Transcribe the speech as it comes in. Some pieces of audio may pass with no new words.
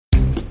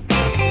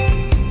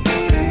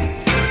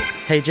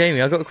Hey,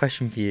 Jamie, I've got a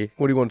question for you.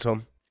 What do you want,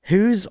 Tom?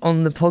 Who's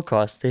on the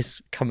podcast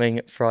this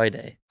coming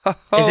Friday?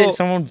 Is it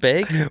someone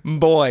big?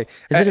 Boy.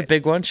 Is it a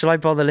big one? Shall I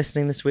bother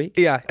listening this week?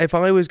 Yeah, if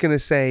I was going to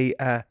say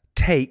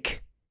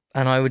take...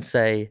 And I would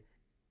say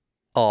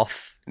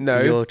off No.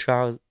 your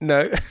trousers.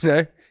 No.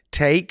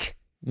 Take...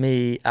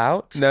 Me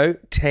out? No,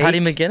 take... Paddy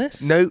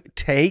McGuinness? No,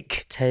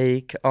 take...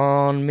 Take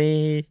on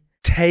me.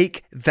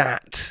 Take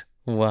that.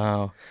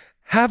 Wow.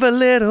 Have a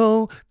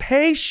little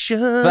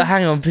patience. But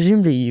hang on,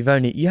 presumably you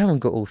haven't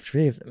got all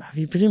three of them, have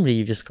you? Presumably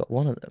you've just got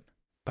one of them.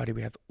 Buddy,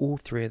 we have all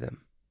three of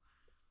them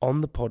on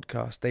the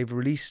podcast. They've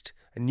released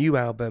a new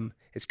album.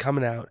 It's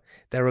coming out.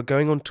 They're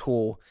going on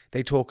tour.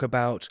 They talk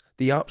about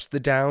the ups, the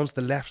downs,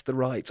 the lefts, the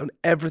rights, on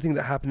everything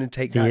that happened in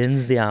Take That. The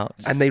ins, the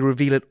outs. And they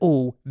reveal it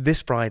all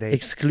this Friday.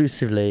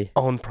 Exclusively.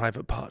 On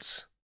Private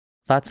Parts.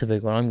 That's a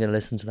big one. I'm going to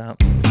listen to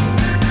that.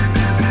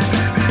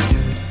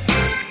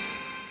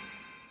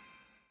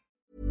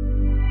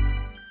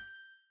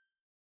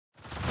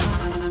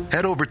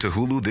 Head over to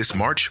Hulu this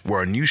March, where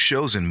our new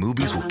shows and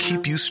movies will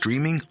keep you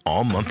streaming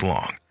all month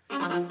long.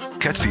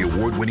 Catch the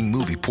award-winning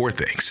movie Poor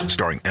Things,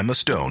 starring Emma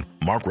Stone,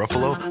 Mark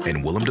Ruffalo,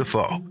 and Willem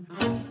Dafoe.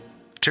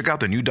 Check out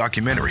the new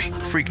documentary,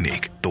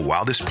 Freaknik, The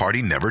Wildest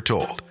Party Never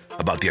Told,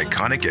 about the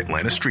iconic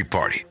Atlanta Street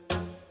Party.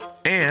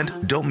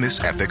 And don't miss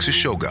FX's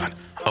Shogun,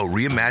 a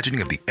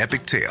reimagining of the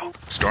epic tale,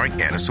 starring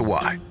Anna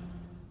Sawai.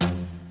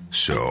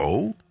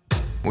 So,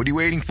 what are you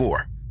waiting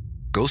for?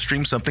 Go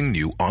stream something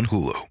new on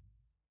Hulu.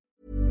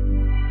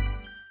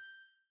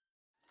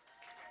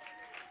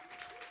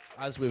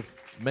 As with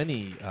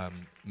many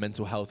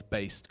mental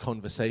health-based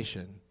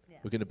conversation,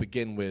 we're going to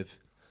begin with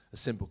a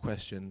simple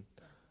question,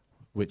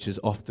 which is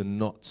often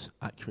not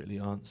accurately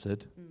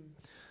answered,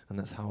 and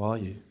that's, how are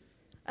you?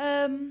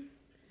 I'm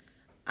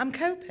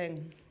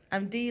coping.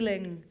 I'm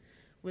dealing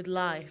with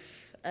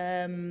life.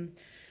 I'm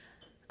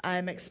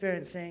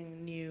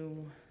experiencing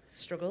new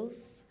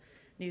struggles,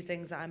 new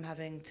things that I'm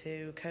having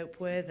to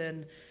cope with,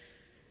 and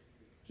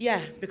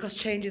yeah, because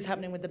change is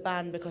happening with the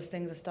band, because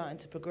things are starting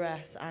to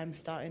progress, I'm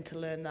starting to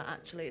learn that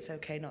actually it's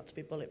okay not to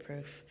be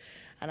bulletproof.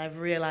 And I've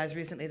realised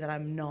recently that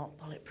I'm not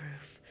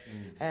bulletproof.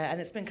 And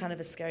it's been kind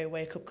of a scary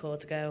wake-up call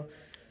to go,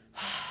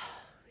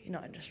 you're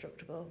not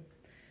indestructible.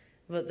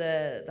 But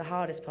the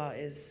hardest part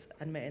is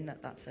admitting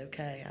that that's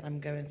okay, and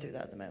I'm going through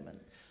that at the moment.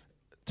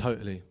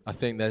 Totally. I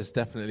think there's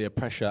definitely a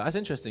pressure. That's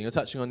interesting. You're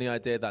touching on the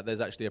idea that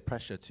there's actually a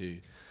pressure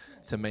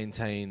to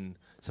maintain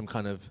some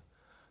kind of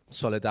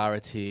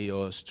solidarity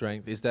or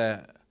strength. Is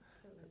there?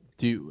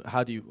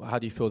 How do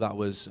you feel that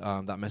was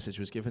that message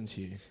was given to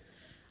you?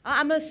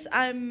 I'm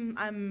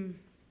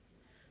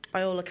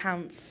by all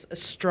accounts a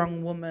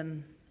strong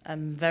woman.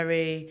 I'm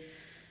very,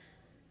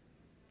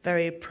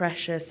 very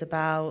precious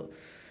about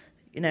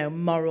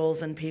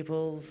morals and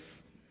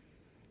people's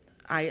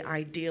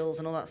ideals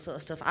and all that sort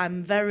of stuff.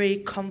 I'm very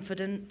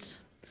confident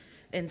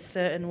in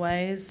certain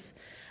ways,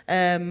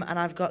 and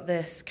I've got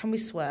this. Can we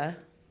swear?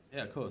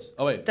 Yeah, of course.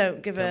 Oh wait.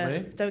 Don't give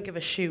a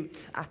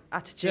shoot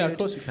attitude. Yeah, of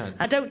course we can.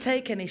 I don't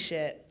take any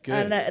shit.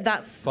 Good. And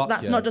that's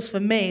not just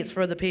for me, it's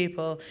for other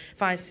people.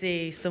 If I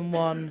see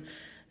someone,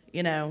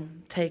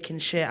 taking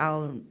shit,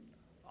 I'll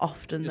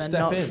often then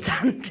not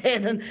stand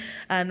in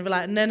and be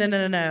like,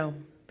 no,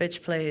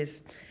 bitch,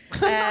 please.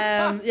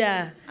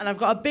 Yeah, and I've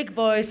got a big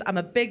voice, I'm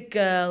a big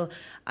girl,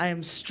 I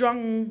am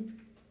strong,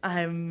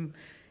 I'm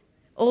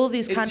all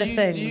these kind of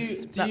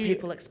things that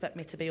people expect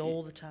me to be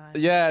all the time.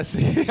 Yeah,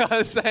 see, I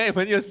was saying,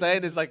 when you're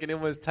saying it's like an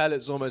inwards tell,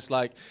 it's almost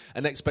like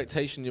an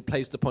expectation you're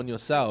placed upon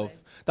yourself.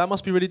 Right. That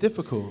must be really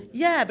difficult.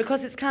 Yeah,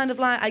 because it's kind of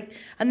like,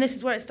 and this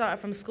is where it started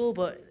from school,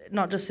 but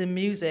not just in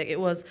music. It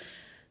was,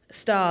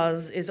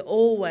 Stars is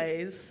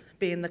always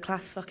being the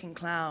class fucking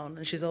clown,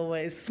 and she's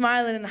always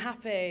smiling and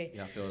happy.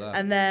 Yeah, I feel that.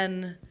 And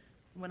then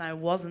when I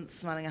wasn't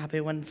smiling and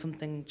happy, when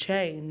something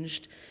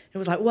changed, it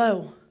was like,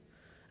 whoa,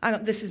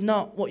 this is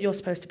not what you're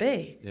supposed to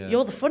be. Yeah.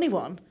 You're the funny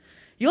one.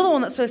 You're the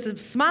one that's supposed to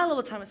smile all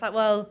the time. It's like,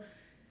 well,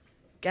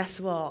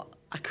 guess what?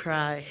 I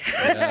cry.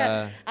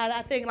 Yeah. And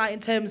I think, like, in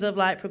terms of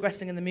like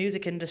progressing in the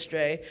music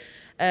industry,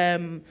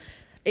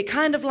 it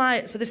kind of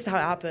like, so this is how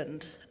it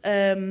happened.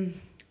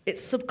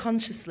 It's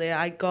subconsciously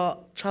I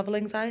got travel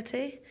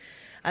anxiety,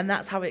 and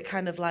that's how it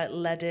kind of like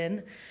led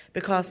in,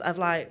 because I've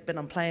like been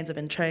on planes, I've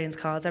been trains,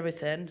 cars,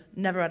 everything,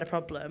 never had a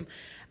problem,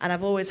 and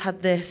I've always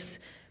had this,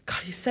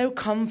 God, you're so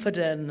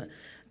confident.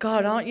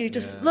 God, aren't you?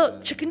 Just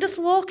look, you can just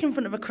walk in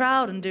front of a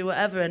crowd and do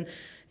whatever. And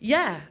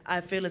yeah,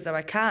 I feel as though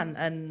I can,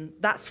 and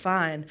that's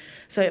fine.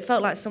 So it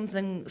felt like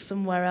something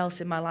somewhere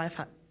else in my life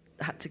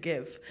had to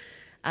give.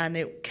 And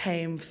it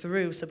came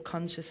through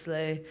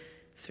subconsciously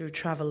through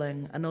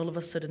traveling. And all of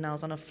a sudden I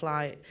was on a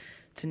flight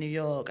to New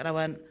York, and I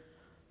went,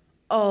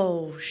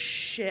 oh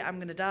shit, I'm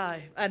going to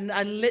die. And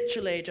I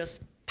literally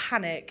just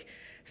panic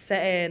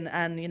set in.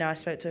 And, I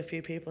spoke to a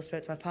few people,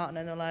 spoke to my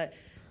partner, and they're like,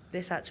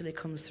 this actually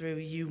comes through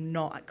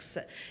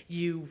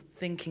you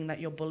thinking that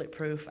you're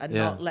bulletproof and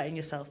not letting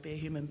yourself be a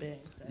human being.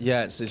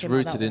 So it's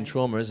rooted in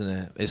trauma, isn't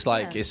it? It's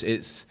like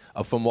it's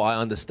from what I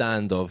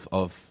understand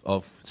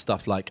of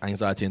stuff like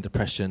anxiety and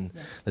depression.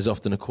 There's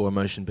often a core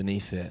emotion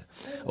beneath it,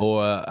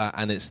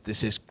 and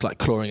this is like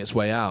clawing its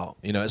way out.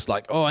 You know, it's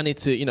like, oh, I need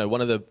to. You know,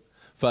 one of the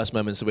first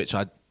moments in which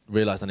I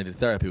realised I needed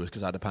therapy was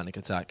because I had a panic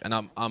attack, and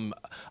I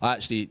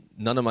actually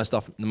none of my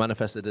stuff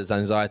manifested as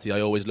anxiety.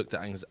 I always looked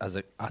at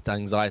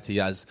anxiety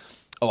as,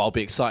 oh, I'll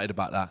be excited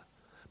about that.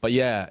 But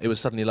yeah, it was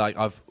suddenly like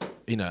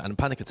and a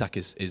panic attack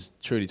is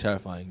truly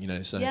terrifying. You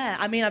know, so yeah,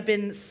 I mean, I've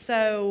been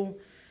so.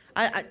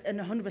 I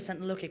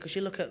 100% lucky because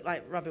you look at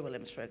like Robbie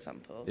Williams, for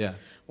example. Yeah.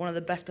 One of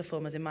the best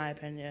performers, in my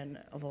opinion,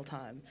 of all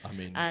time. I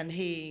mean, and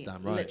he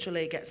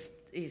literally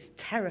he's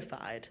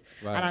terrified.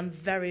 Right. And I'm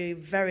very,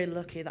 very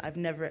lucky that I've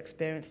never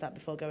experienced that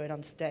before going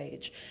on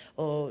stage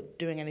or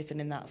doing anything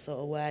in that sort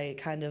of way.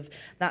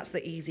 That's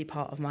the easy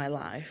part of my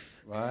life.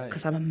 Right.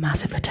 Because I'm a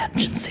massive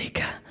attention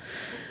seeker.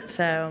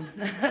 So.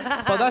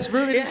 But that's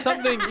ruining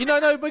something.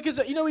 Because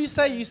what you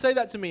say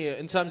that to me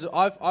in terms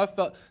of I've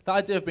felt the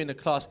idea of being a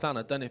class clown.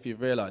 I don't know if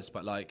you've realised,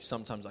 but like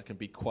sometimes I can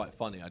be quite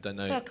funny. I don't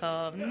know. Fuck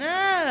off!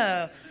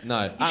 No.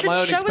 No, you at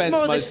my own expense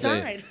more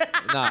mostly.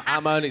 No,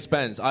 at my own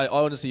expense. I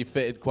honestly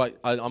fitted quite.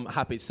 I'm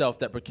happy,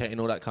 self-deprecating,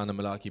 all that kind of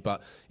malarkey.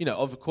 But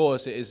of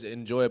course, it is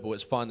enjoyable.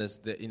 It's fun.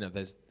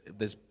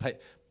 There's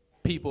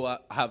people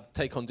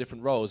take on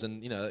different roles,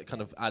 and it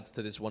kind of adds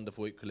to this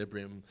wonderful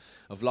equilibrium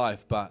of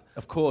life. But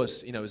of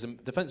course, it's a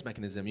defense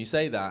mechanism. You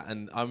say that,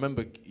 and I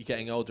remember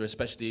getting older,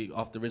 especially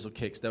after Rizzle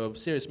kicks. There were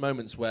serious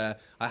moments where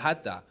I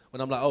had that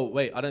when I'm like, oh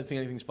wait, I don't think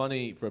anything's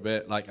funny for a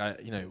bit. Like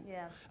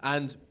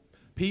and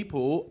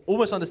people,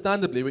 almost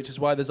understandably, which is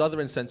why there's other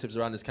incentives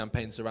around this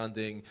campaign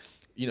surrounding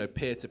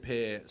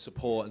peer-to-peer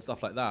support and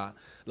stuff like that.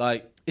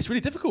 Like, it's really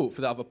difficult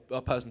for the other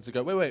person to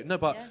go, wait, no,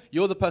 but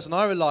you're the person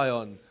I rely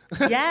on.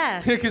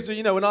 Yeah. Because,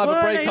 when I have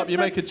a breakup, you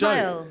make a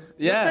joke.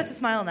 You're supposed to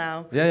smile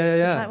now. Yeah.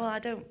 It's like,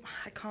 well,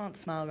 I can't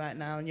smile right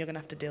now, and you're going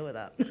to have to deal with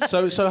that.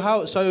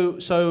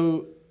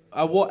 So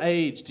at what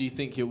age do you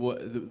think it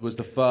was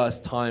the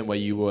first time where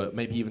you were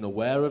maybe even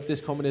aware of this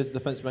comedy as a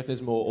defense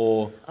mechanism,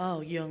 or?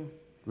 Oh, young.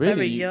 Really?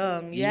 Very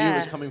young, You knew it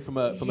was coming from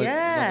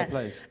another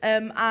place?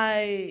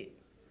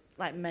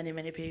 Like many,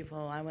 many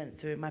people,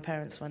 my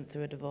parents went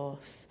through a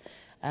divorce,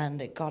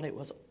 and it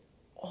was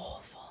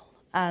awful.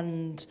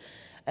 And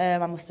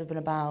I must have been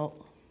about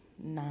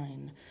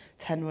 9,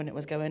 10 when it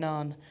was going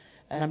on.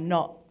 And I'm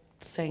not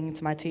saying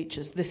to my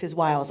teachers, this is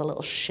why I was a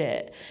little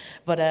shit.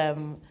 But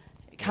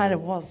it kind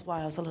of was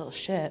why I was a little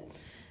shit.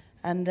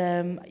 And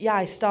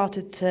I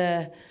started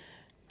to,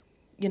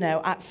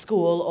 at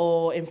school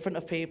or in front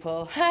of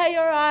people, hey,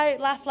 you're right,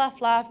 laugh,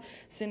 laugh, laugh.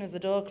 As soon as the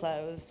door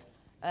closed,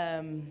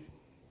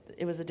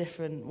 it was a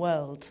different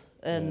world,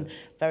 and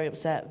very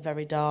upset,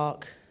 very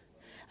dark,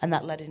 and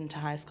that led into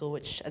high school,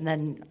 and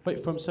then...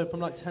 Wait, from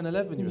like 10,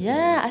 11 you were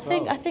Yeah,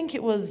 I think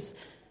it was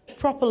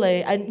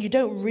properly, and you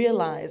don't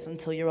realise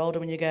until you're older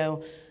when you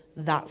go,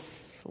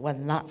 that's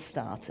when that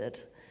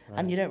started. Right.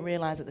 And you don't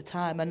realise at the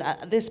time. And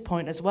at this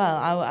point as well,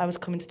 I was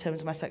coming to terms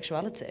with my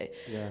sexuality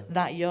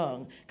that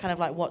young, kind of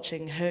like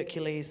watching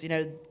Hercules,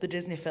 the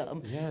Disney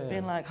film,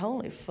 being like,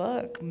 holy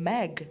fuck,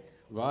 Meg.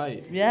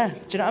 Right. Yeah, do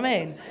you know what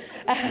I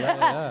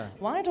mean?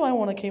 Why do I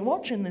want to keep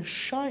watching this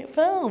shite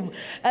film?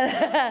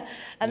 And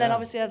then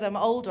obviously as I'm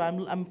older,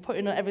 I'm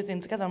putting everything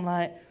together. I'm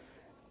like,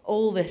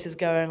 all this is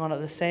going on at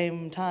the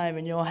same time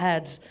in your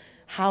head.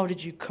 How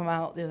did you come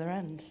out the other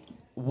end?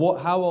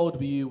 How old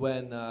were you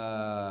when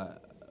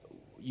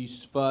you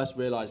first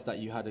realised that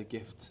you had a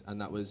gift, and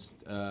that was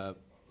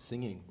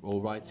singing or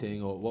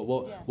writing, or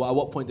at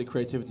what point did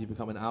creativity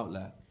become an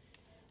outlet?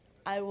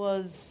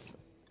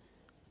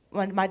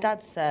 When my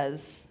dad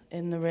says,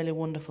 in the really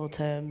wonderful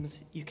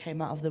terms, you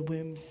came out of the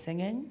womb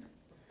singing.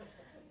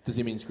 Does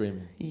he mean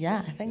screaming?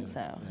 Yeah, I think so.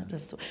 Yeah.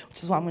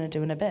 Which is what I'm going to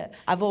do in a bit.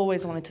 I've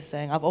always wanted to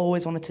sing. I've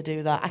always wanted to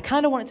do that. I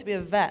kind of wanted to be a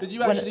vet. Did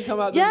you actually come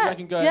out there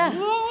and go, yeah.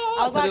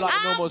 I was like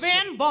I've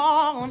been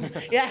born.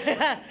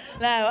 Yeah.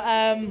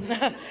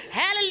 No,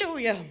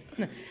 hallelujah.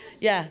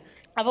 Yeah.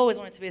 I've always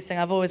wanted to be a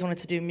singer. I've always wanted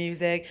to do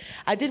music.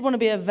 I did want to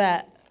be a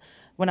vet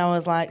when I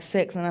was like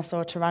 6, and I saw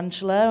a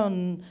tarantula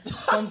and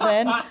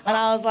something, and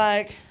I was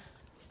like,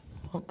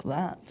 fuck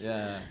that.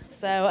 Yeah.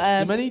 So,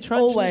 do many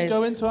tarantulas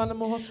go into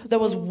animal hospital? There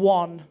was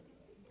one.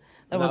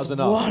 That was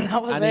enough. One.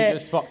 That was and it. he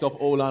just fucked off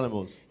all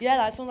animals. Yeah,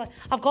 like someone's like,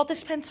 I've got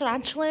this pin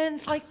tarantula and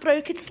it's like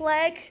broke its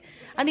leg.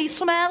 I need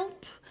some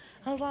help.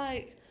 I was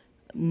like,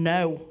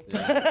 no.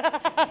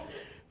 Yeah.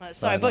 Right,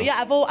 sorry, but yeah,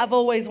 I've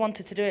always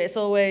wanted to do it. It's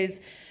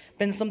always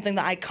been something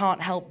that I can't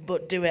help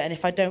but do it, and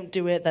if I don't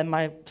do it, then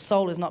my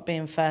soul is not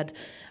being fed,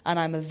 and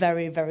I'm a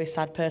very, very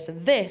sad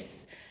person.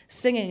 This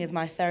singing is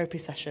my therapy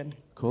session.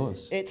 Of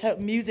course.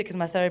 Music is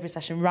my therapy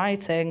session.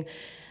 Writing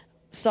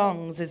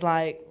songs is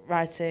like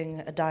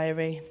writing a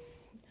diary,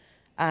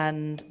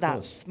 and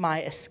that's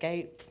my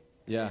escape.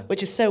 Yeah.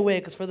 Which is so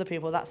weird because for other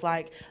people that's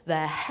like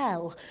their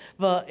hell.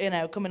 But, you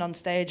know, coming on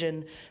stage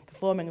and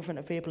performing in front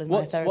of people is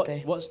my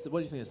therapy. What do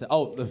you think it's?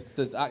 Oh,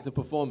 the act of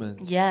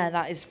performance. Yeah,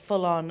 that is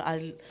full on.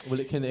 Well,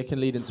 it can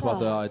lead into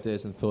other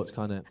ideas and thoughts,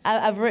 can't it?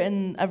 I've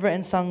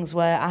written songs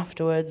where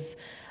afterwards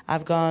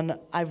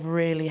I've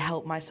really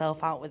helped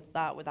myself out with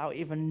that without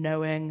even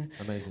knowing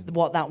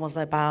what that was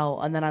about.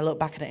 And then I look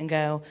back at it and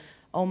go,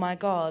 oh my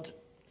God,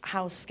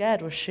 how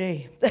scared was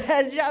she? Do you know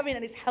what I mean?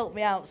 And it's helped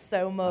me out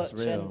so much.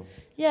 That's real. And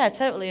yeah,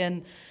 totally.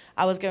 And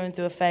I was going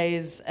through a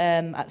phase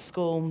at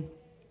school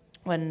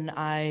when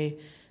I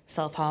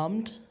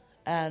self-harmed,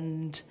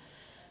 and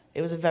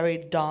it was a very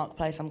dark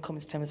place. I'm coming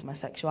to terms with my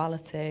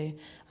sexuality.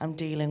 I'm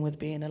dealing with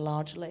being a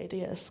large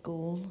lady at a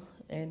school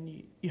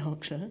in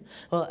Yorkshire,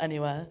 well,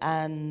 anywhere.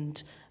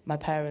 And my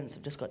parents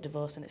have just got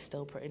divorced, and it's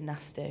still pretty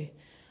nasty.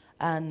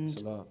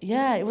 And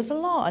yeah, it was a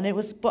lot. And it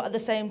was, but at the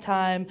same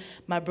time,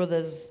 my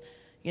brother's,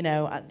 you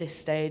know, at this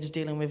stage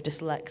dealing with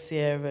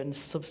dyslexia and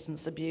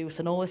substance abuse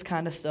and all this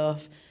kind of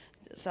stuff.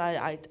 So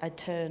I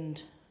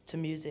turned to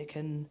music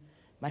and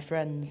my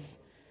friends,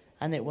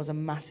 and it was a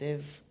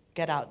massive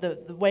get out.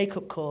 The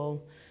wake-up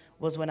call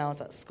was when I was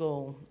at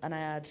school, and I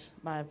had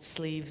my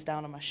sleeves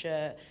down on my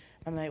shirt,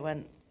 and my mate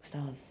went,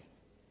 Stars,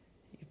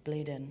 you're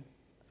bleeding.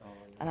 Oh, no.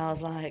 And I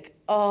was like,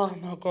 oh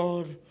my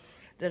God.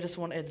 They just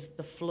wanted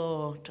the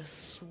floor to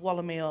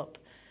swallow me up.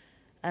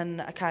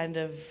 And I kind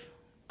of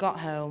got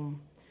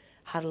home,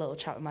 had a little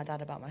chat with my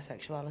dad about my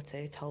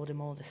sexuality, told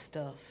him all this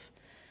stuff,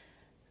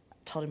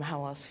 told him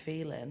how I was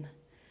feeling.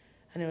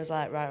 And he was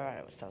like,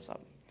 right,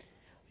 stop.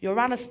 You're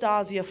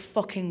Anastasia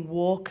fucking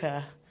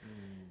Walker.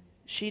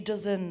 She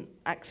doesn't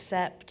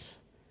accept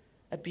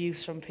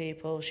abuse from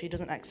people. She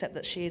doesn't accept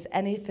that she is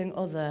anything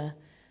other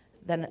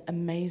than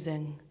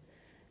amazing.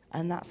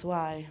 And that's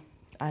why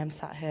I am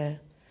sat here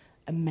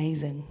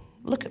amazing.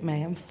 Look at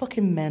me, I'm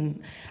fucking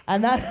mint.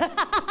 And that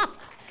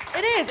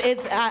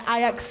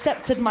I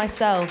accepted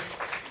myself,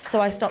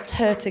 so I stopped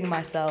hurting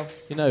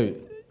myself. You know,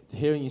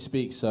 hearing you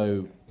speak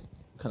so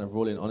kind of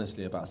raw and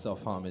honestly about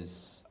self-harm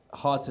is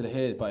hard to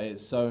hear, but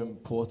it's so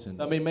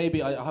important. I mean,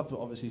 maybe I have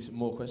obviously some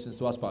more questions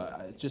to ask,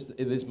 but just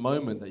in this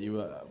moment that you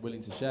were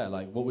willing to share,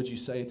 like, what would you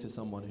say to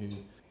someone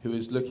who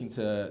is looking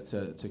to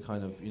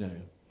kind of, you know,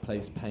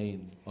 place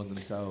pain on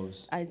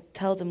themselves? I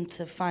tell them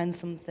to find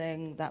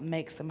something that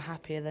makes them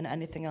happier than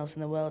anything else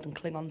in the world and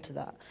cling on to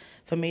that.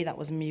 For me, that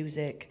was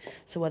music.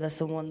 So whether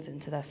someone's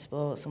into their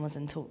sport, someone's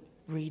into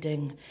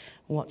reading,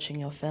 watching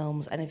your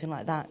films, anything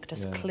like that,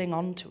 just cling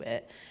on to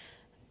it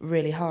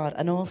really hard.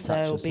 And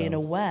also being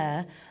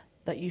aware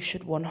that you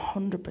should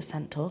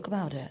 100% talk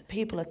about it.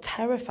 People are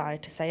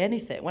terrified to say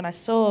anything. When I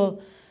saw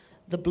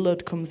the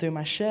blood come through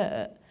my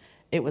shirt,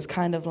 it was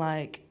kind of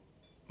like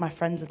my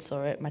friends had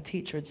saw it, my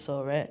teacher had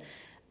saw it,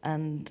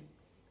 and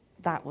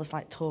that was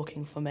like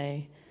talking for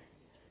me.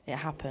 It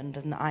happened,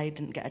 and I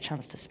didn't get a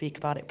chance to speak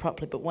about it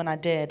properly, but when I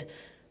did,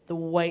 the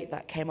weight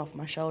that came off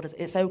my shoulders,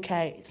 it's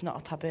okay, it's not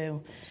a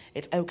taboo.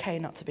 It's okay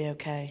not to be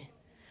okay.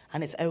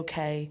 And it's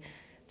okay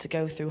to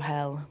go through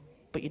hell,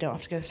 but you don't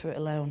have to go through it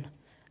alone.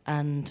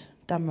 And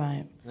damn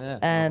right. Yeah.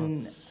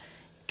 And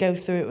go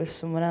through it with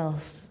someone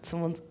else.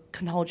 Someone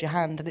can hold your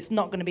hand, and it's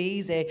not going to be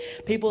easy.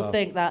 People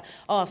think that,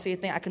 so you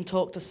think I can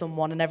talk to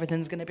someone and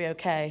everything's going to be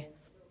okay?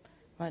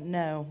 Like,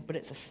 no, but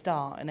it's a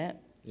start, innit?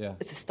 Yeah.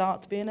 It's a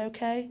start to being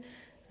okay,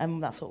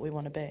 and that's what we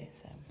want to be.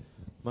 So.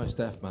 Most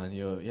def, man.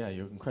 You're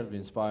incredibly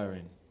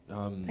inspiring.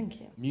 Thank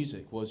you.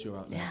 Music was your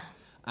outlet. Yeah.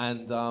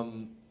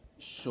 And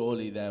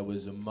surely there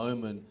was a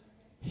moment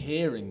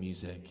hearing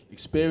music,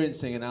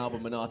 experiencing an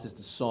album, an artist,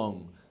 a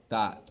song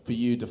that for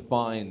you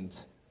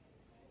defined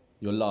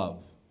your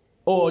love.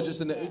 Or just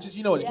you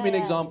know what, just give me an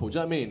example, do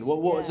you know what I mean?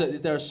 What is it?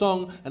 Is there a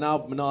song, an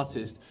album, an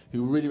artist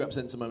who really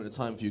represents a moment of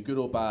time for you, good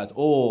or bad,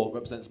 or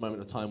represents a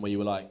moment of time where you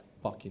were like,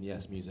 fucking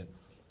yes, music?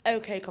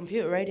 OK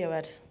Computer,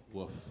 Radiohead.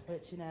 Woof.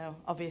 Which, you know,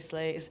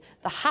 obviously is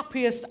the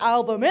happiest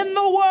album in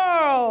the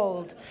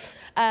world. It's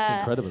an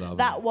incredible album.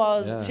 That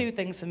was two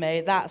things for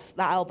me. That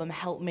album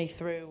helped me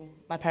through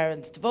my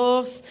parents'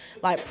 divorce.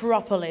 Like,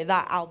 properly,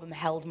 that album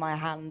held my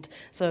hand.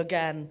 So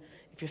again,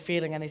 if you're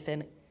feeling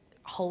anything,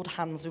 hold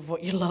hands with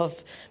what you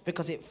love,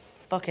 because it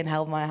fucking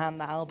held my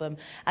hand, that album.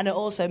 And it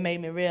also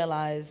made me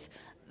realise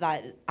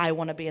that I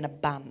want to be in a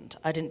band.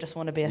 I didn't just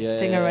want to be a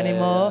singer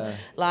anymore.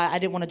 Like, I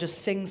didn't want to just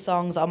sing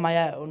songs on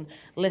my own.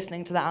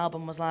 Listening to that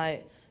album was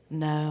like,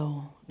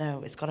 no,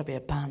 it's got to be a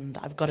band.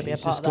 I've got to be a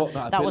part of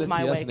that. That was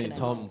my awakening. Hasn't he,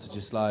 Tom, to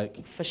just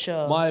like... For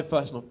sure. My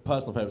personal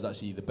favourite was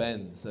actually The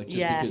Bends,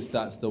 because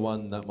that's the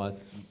one that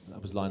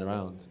was lying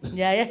around.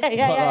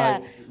 Yeah.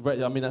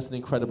 I mean, that's an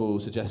incredible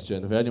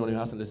suggestion. For anyone who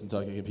hasn't listened to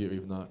OK Computer,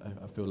 even though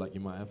I feel like you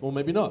might have, or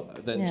maybe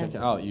not, then check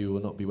it out. You will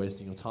not be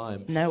wasting your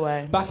time. No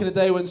way. Back in the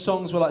day when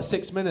songs were like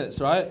 6 minutes,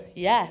 right?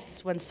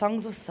 Yes, when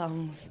songs were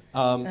songs.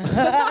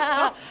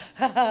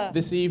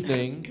 This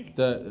evening,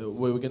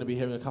 we're going to be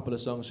hearing a couple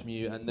of songs from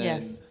you, and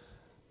then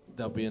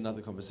there'll be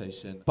another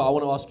conversation. But I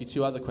want to ask you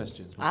two other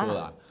questions before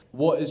that.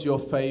 What is your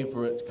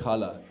favourite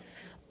colour?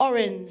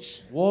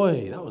 Orange.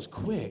 Boy, that was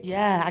quick.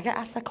 Yeah, I get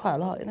asked that quite a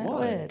lot. Isn't it Why?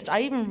 weird?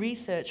 I even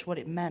researched what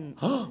it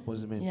meant. What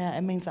does it mean? Yeah,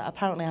 it means that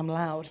apparently I'm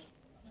loud.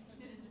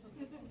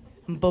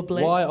 I'm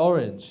bubbly. Why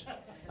orange?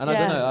 And I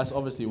don't Yeah. know, that's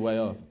obviously way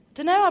off.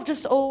 Don't know, I've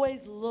just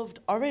always loved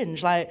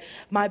orange. Like,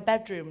 my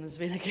bedroom has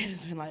been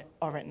like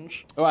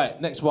orange. All right,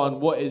 next one.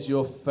 What is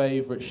your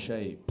favourite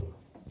shape?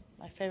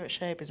 My favourite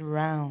shape is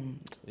round.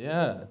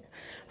 Yeah.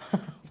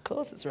 Of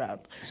course it's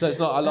round. So it's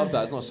not, I love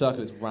that, it's not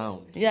circle, it's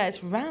round. Yeah,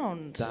 it's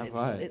round. Damn it's,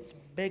 right. It's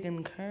big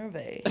and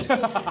curvy.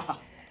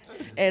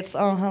 It's,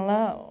 oh,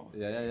 hello.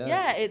 Yeah.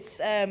 Yeah, it's,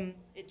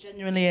 it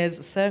genuinely is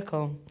a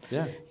circle.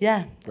 Yeah.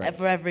 Yeah, Great.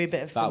 for every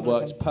bit of That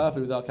symbolism. works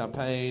perfectly with our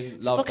campaign.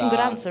 It's Love a fucking that. good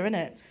answer, isn't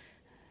it?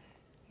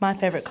 My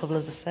favourite colour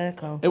is a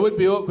circle. It would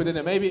be awkward,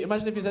 innit? Maybe,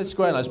 imagine if you said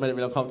square and I just made it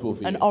really uncomfortable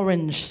for you. An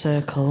orange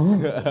circle.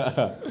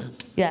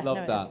 Yeah, Love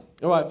no, it that.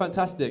 is. All right,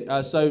 fantastic.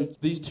 So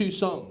these two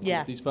songs,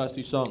 Yeah. these first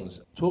two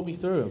songs, talk me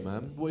through them,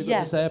 man. What have you got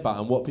Yeah. to say about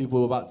them? What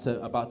people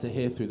are about to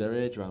hear through their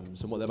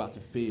eardrums and what they're about to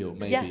feel,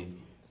 maybe.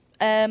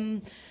 Yeah.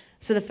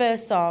 So the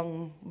first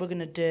song we're going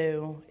to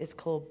do is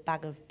called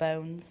Bag of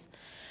Bones.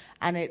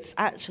 And it's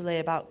actually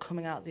about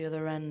coming out the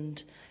other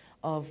end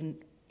of,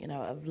 you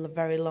know, a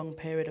very long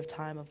period of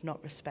time of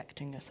not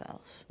respecting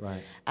yourself.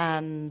 Right.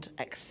 And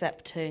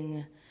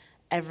accepting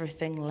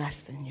everything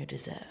less than you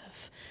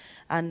deserve.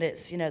 And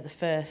it's, you know, the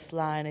first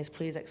line is,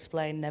 please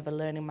explain, never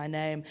learning my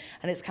name.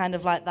 And it's kind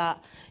of like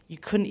that, you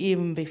couldn't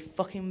even be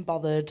fucking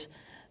bothered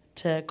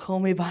to call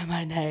me by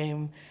my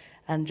name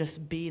and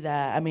just be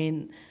there. I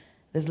mean,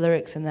 there's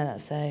lyrics in there that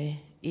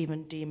say,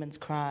 even demons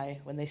cry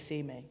when they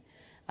see me.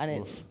 And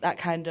it's that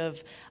kind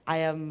of, I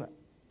am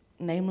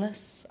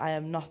nameless, I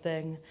am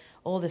nothing,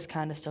 all this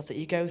kind of stuff that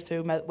you go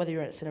through, whether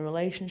it's in a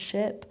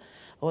relationship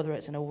or whether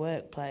it's in a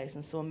workplace,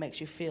 and someone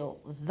makes you feel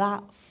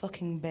that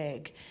fucking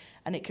big,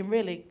 and it can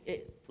really,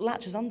 it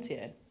latches onto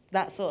you,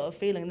 that sort of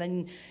feeling. And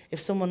then if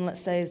someone,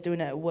 let's say, is doing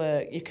it at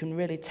work, you can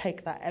really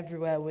take that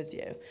everywhere with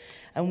you.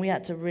 And we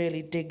had to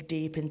really dig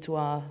deep into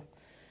our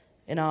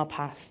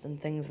past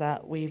and things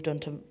that we've done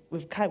to,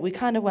 we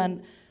kind of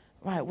went,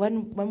 right,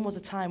 when was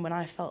a time when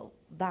I felt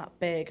that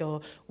big,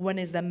 or when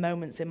is there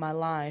moments in my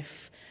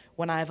life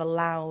when I've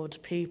allowed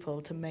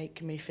people to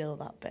make me feel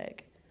that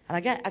big? And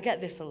I get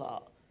this a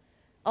lot.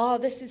 Oh,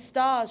 this is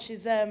Stars.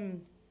 She's a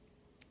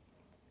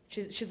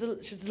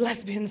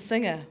lesbian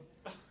singer.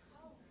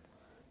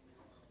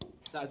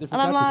 Is that a different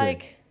And I'm category?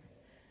 like,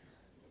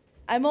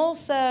 I'm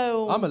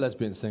also I'm a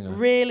lesbian singer.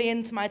 really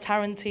into my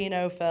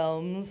Tarantino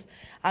films.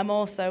 I'm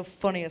also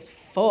funny as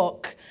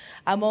fuck.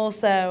 I'm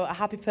also a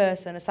happy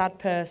person, a sad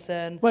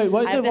person. Wait,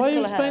 why I have this are you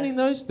colour explaining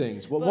hair. those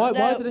things? Well, Why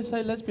no. did they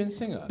say lesbian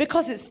singer?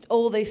 Because it's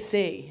all they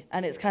see,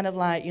 and it's kind of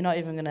like, you're not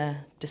even going to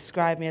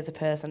describe me as a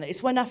person.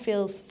 It's when I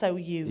feel so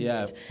used.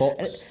 Yeah, And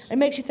boxed. it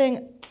makes you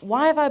think,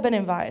 why have I been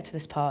invited to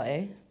this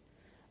party?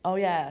 Oh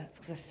yeah, it's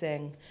because I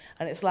sing.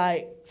 And it's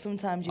like,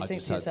 sometimes you I think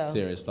just to had yourself,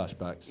 serious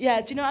flashbacks.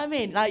 yeah, do you know what I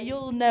mean? Like,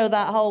 you'll know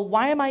that whole,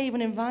 why am I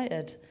even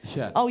invited?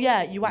 Yeah. Oh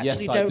yeah, you Yes,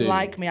 actually I don't do.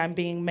 like me, I'm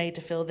being made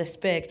to feel this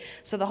big.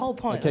 So the whole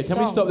point Okay, of the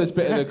can we song... stop this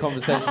bit of the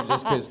conversation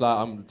just because like,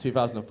 I'm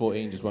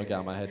 2014 just won't get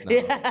out of my head now?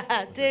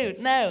 Yeah, dude,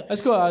 no.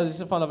 That's cool. I was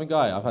just a fun-loving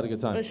guy. I've had a good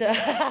time. For sure.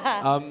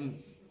 Um,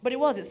 But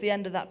it's the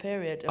end of that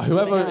period. Of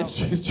whoever coming out.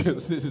 introduced you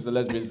as this is a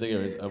lesbian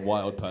singer is a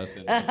wild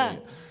person. I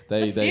think.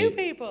 There's a few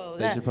people.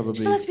 They should probably.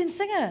 She's a lesbian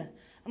singer.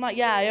 I'm like,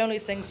 yeah, I only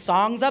sing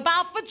songs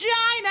about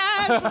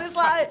vaginas. And it's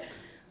like,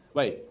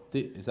 Wait,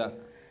 is that?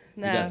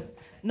 no, You don't?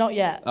 not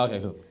yet. Okay,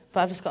 cool.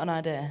 But I've just got an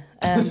idea.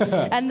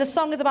 And the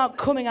song is about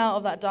coming out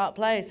of that dark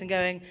place and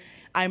going,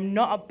 I'm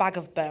not a bag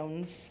of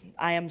bones.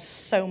 I am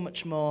so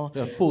much more.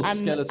 Yeah, full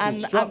skeletal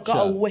and structure. I've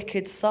got a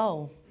wicked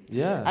soul.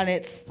 Yeah. And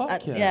it's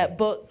Fuck yeah.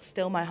 but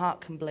still my heart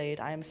can bleed.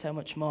 I am so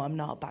much more. I'm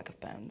not a bag of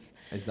bones.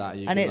 Is that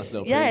you? And give it's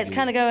us a little it's preview?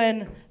 kind of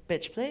going,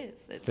 bitch, please.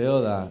 It's,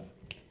 Feel that.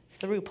 It's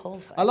the RuPaul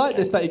thing. I like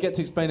this that you get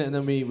to explain it and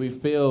then we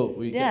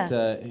Yeah. get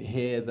to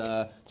hear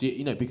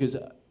because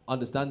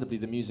understandably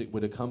the music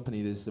would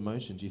accompany this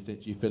emotion. Do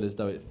you feel as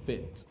though it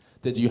fit?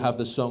 Did you have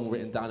the song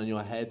written down in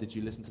your head? Did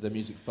you listen to the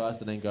music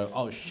first and then go,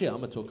 oh shit, I'm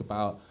gonna talk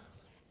about?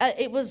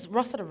 It was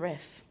Ross had a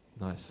riff.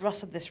 Nice.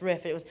 Ross had this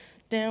riff. It was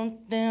down,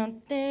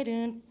 down, down,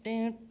 down,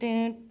 down,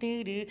 down,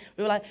 down. We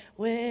were like,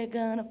 we're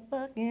gonna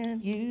fucking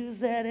use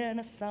that in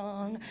a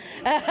song.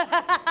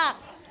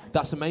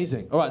 That's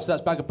amazing. All right, so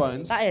that's Bag of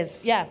Bones. That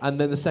is, yeah. And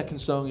then the second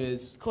song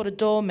is It's called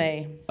Adore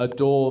Me.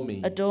 Adore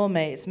Me. Adore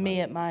Me. It's me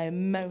at my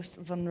most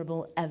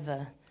vulnerable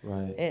ever.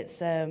 Right. It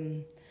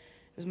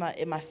was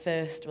my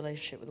first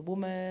relationship with a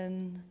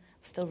woman.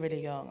 I'm still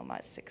really young. I'm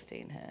like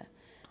 16 here.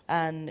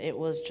 And it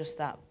was just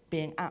that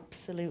being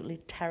absolutely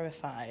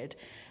terrified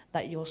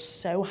that you're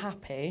so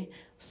happy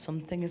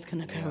something is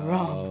going to go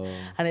wrong.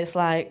 And it's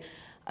like,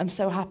 I'm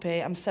so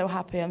happy,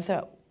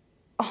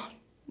 oh,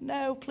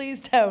 no,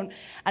 please don't.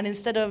 And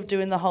instead of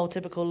doing the whole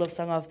typical love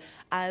song of,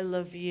 I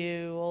love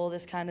you, all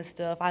this kind of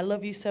stuff, I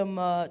love you so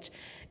much,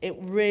 it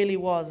really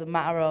was a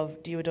matter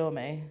of, do you adore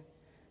me?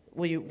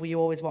 Will you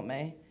always want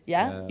me?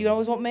 Yeah? You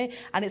always want me?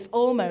 And it's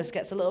almost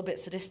gets a little bit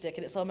sadistic,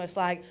 and it's almost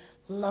like,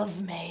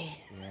 love me.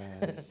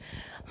 Yeah.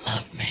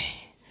 Love me.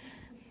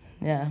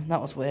 Yeah,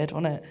 that was weird,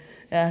 wasn't it?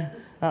 Yeah,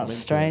 that was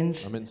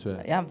strange. I'm into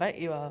it. Yeah, I bet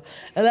you are.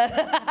 And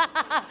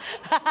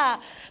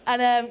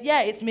then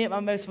yeah, it's me at my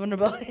most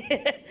vulnerable.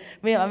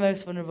 Me at my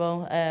most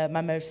vulnerable,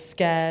 my most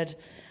scared,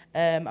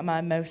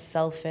 my most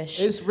selfish.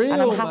 It's real,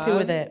 and I'm happy man.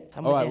 with it.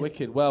 All right,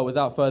 wicked. Well,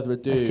 without further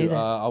ado, Let's do this.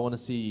 I want to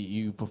see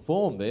you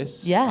perform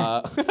this.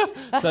 Yeah.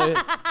 So,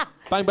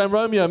 Bang Bang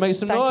Romeo, make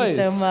some noise. Thank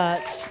you so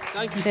much.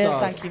 Thank you, Cheers,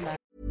 stars. thank you, man.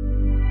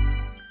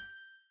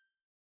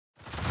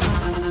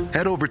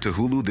 Head over to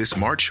Hulu this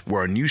March,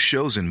 where our new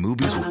shows and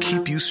movies will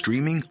keep you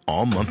streaming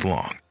all month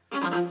long.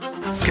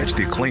 Catch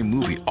the acclaimed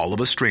movie All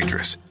of Us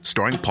Strangers,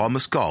 starring Paul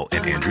Mescal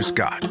and Andrew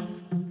Scott.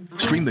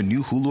 Stream the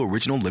new Hulu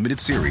original limited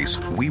series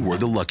We Were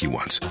the Lucky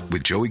Ones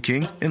with Joey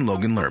King and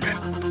Logan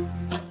Lerman.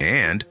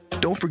 And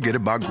don't forget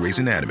about Grey's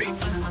Anatomy.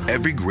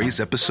 Every Grey's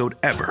episode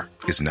ever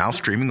is now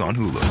streaming on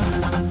Hulu.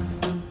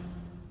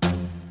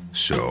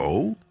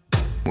 So,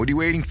 what are you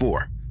waiting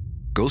for?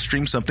 Go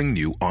stream something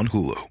new on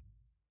Hulu.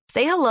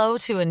 Say hello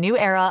to a new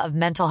era of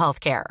mental health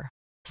care.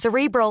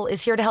 Cerebral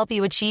is here to help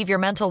you achieve your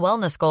mental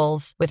wellness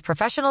goals with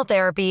professional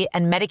therapy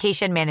and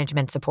medication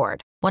management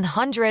support.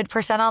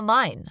 100%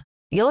 online.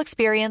 You'll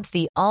experience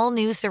the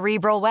all-new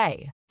Cerebral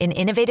Way, an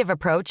innovative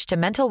approach to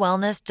mental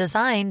wellness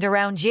designed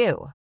around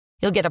you.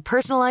 You'll get a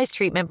personalized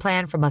treatment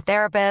plan from a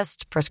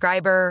therapist,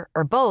 prescriber,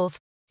 or both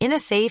in a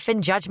safe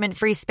and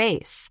judgment-free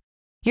space.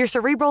 Your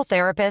Cerebral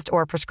therapist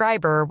or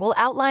prescriber will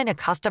outline a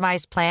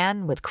customized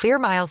plan with clear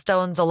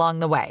milestones along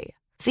the way,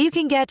 so you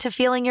can get to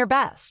feeling your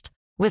best.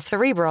 With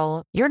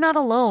Cerebral, you're not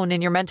alone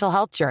in your mental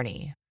health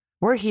journey.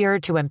 We're here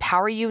to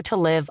empower you to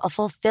live a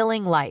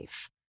fulfilling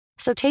life.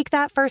 So take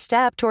that first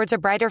step towards a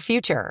brighter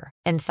future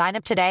and sign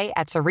up today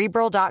at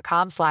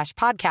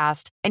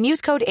Cerebral.com/podcast and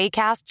use code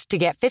ACAST to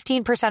get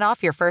 15%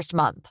 off your first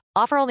month.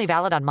 Offer only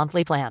valid on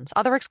monthly plans.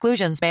 Other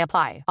exclusions may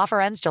apply.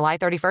 Offer ends July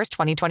 31st,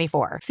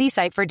 2024. See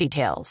site for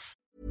details.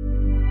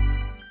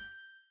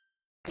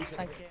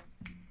 Thank you.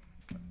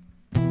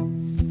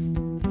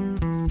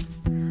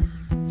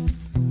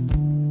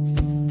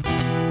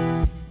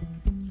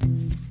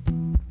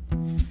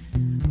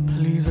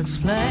 Please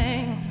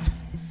explain.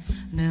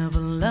 Never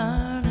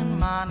learning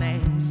my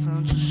name,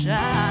 such a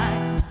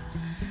shy.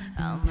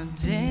 I'm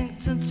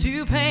addicted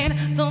to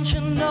pain, don't you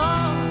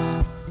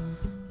know?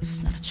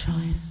 It's not a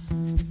choice.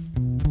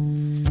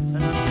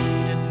 But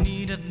I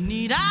need it,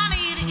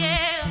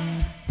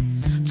 yeah.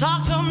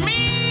 Talk to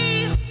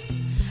me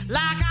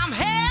like I'm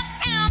here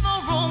in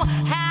the room.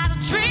 Had a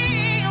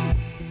dream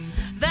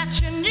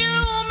that you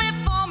knew me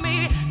for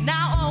me.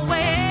 Now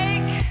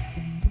awake,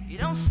 you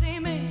don't see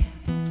me.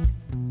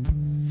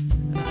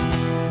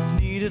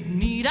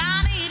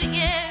 I need it,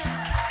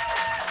 yeah.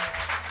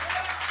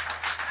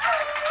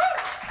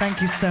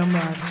 Thank you so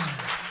much.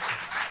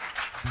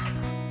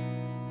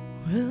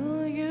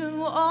 Will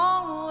you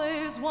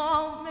always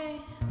want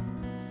me?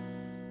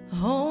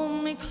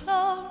 Hold me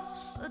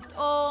close,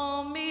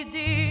 adore me,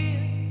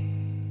 dear.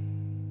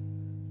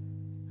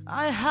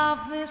 I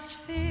have this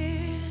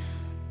fear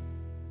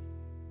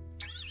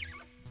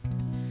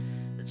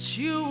that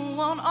you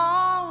won't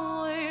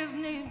always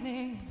need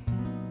me.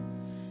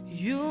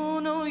 You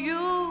know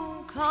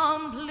you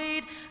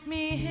complete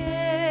me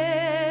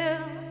here.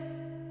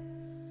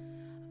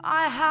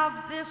 I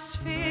have this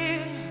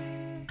fear.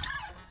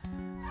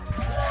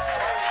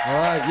 All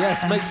right,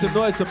 yes, make some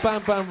noise for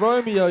Bam Bam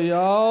Romeo,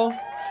 y'all.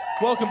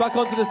 Welcome back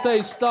onto the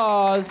stage,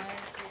 stars.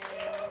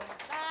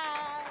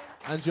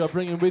 And you're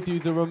bringing with you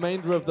the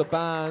remainder of the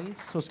band.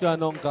 What's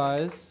going on,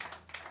 guys?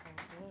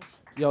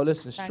 Yo,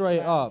 listen, straight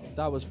up,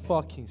 that was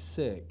fucking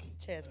sick.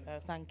 Cheers, bro.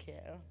 Thank you.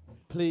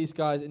 Please,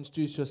 guys,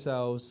 introduce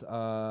yourselves.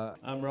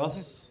 I'm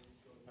Ross.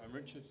 I'm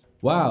Richard.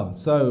 Wow,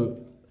 so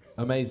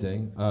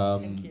amazing.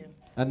 Thank you.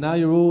 And now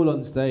you're all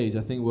on stage.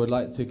 I think we'd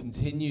like to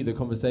continue the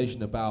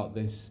conversation about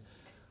this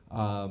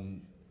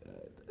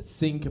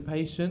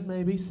syncopation,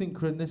 maybe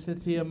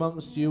synchronicity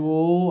amongst you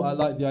all. I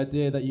like the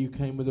idea that you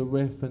came with a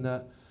riff and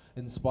that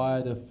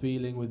inspired a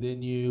feeling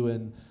within you,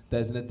 and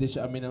there's an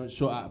addition. I mean, I'm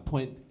sure at a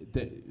point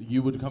that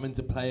you would come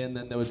into play and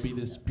then there would be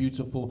this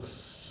beautiful...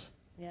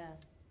 Yeah.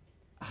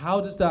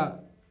 How does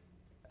that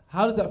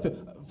feel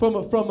from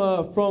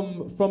the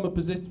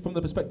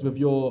perspective of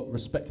your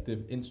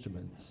respective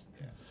instruments?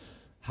 Yeah.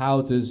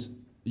 How does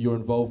your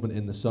involvement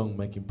in the song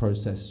making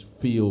process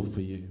feel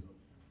for you?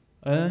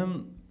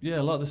 Yeah,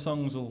 a lot of the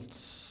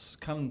songs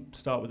can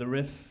start with a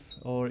riff,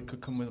 or it could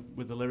come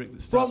with a lyric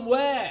that's from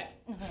where?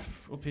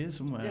 Up here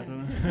somewhere. Yeah. I don't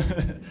know.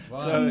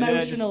 Right. So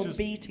emotional just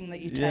beating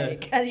that you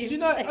take. Do you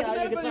know? I don't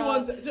know if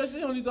anyone, just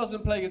anyone who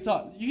doesn't play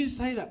guitar, you can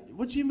say that.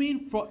 What do you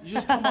mean? You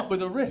just come up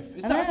with a riff?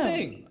 Is that a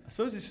thing? I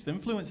suppose it's just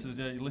influences.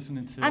 Yeah, you're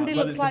listening to. And it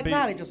looks like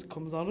that. It just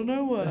comes out of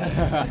nowhere.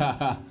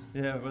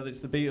 Yeah, whether it's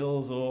the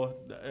Beatles or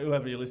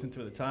whoever you listen to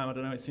at the time, I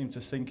don't know. It seems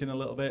to sink in a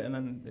little bit, and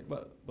then,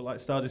 but like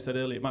Stardy said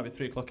earlier, it might be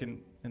 3 o'clock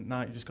in the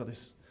night. You just got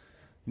this.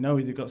 You know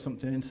you've got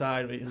something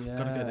inside, but you've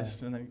got to get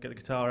this, and then get the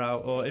guitar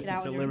out, or if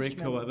it's a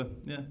lyric or whatever.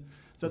 Yeah.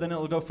 So then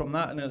it'll go from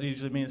that, and it'll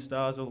usually me and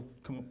Stars will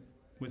come up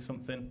with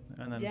something,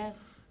 and then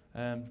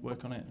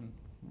work on it, and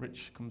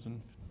Rich comes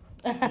and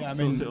Yeah, I Sorts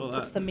mean, it all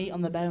Puts out. the meat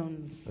on the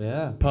bones.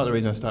 Yeah. part of the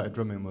reason I started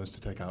drumming was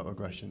to take out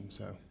aggression.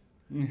 So,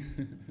 you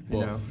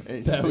Well, know,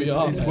 it's, there we it's,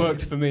 are, it's mate.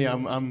 worked for me.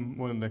 I'm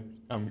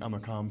a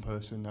calm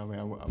person. I mean,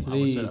 I would say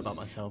Please. that about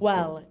myself.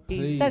 Well, he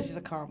Please. says he's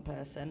a calm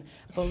person,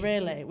 but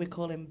really we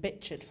call him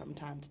bitched from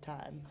time to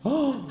time.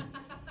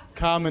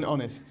 Calm and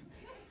honest.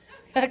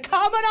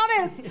 Calm and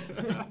honest!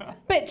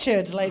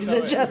 Bitched, ladies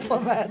and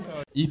gentlemen.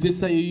 You did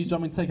say you use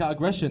drumming to take out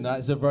aggression. That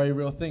is a very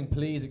real thing.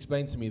 Please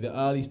explain to me the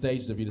early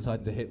stages of you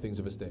deciding to hit things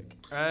with a stick.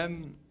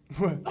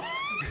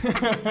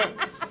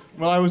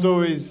 Well, I was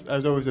always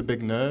a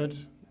big nerd.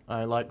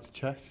 I liked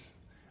chess.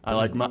 I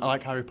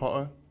like Harry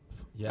Potter.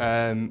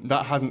 Yes.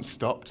 That hasn't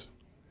stopped.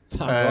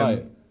 Damn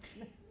right.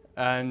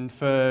 And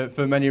for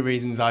many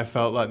reasons, I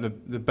felt like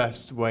the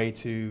best way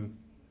to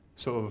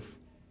sort of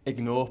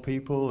ignore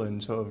people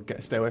and sort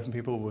of stay away from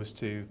people was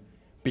to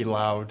be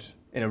loud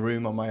in a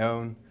room on my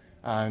own,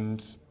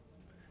 and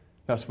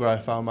that's where I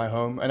found my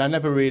home. And I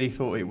never really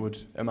thought it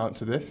would amount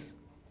to this,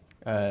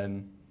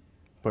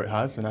 but it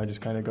has, and I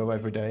just kind of go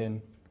every day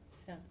and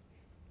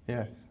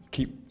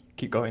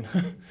keep going.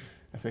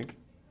 I think.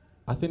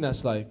 I think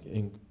that's like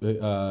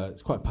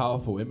it's quite a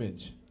powerful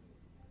image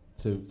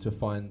to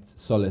find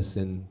solace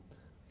in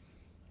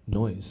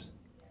noise.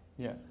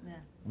 Yeah.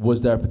 Was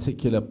there a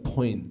particular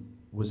point?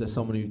 Was there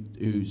someone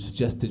who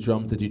suggested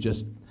drums? Did you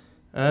just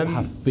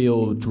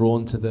feel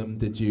drawn to them?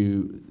 Did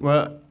you?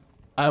 Well,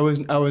 I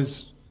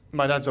was.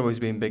 My dad's always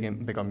been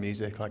big on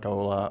music, like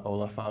all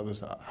our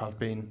fathers have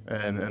been,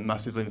 and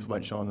massively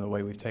influential on the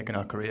way we've taken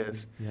our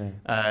careers.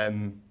 Yeah.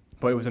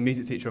 But it was a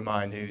music teacher of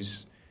mine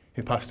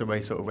who passed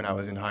away sort of when I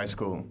was in high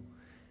school,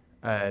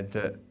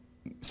 that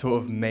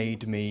sort of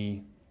made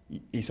me.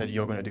 He said,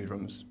 "You're going to do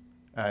drums,"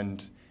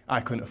 and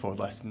I couldn't afford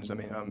lessons. I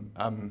mean,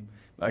 I'm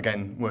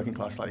again working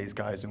class like these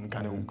guys, and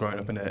kind of growing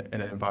up in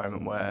an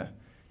environment where,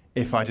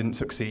 if I didn't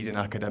succeed in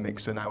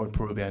academics, then I would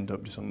probably end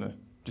up just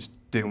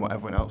doing what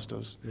everyone else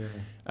does. Yeah.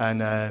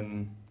 And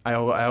I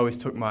always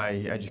took my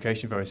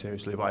education very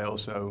seriously, but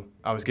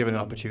I was given an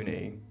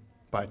opportunity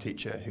by a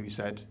teacher who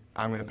said,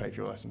 "I'm going to pay for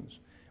your lessons.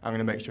 I'm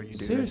going to make sure you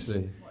do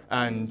Seriously? this."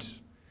 And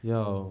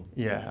Yo.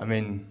 yeah, I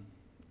mean,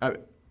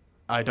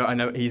 I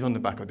know he's on the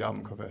back of the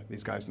album cover.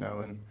 These guys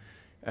know,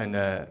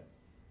 and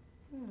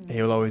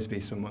he'll always be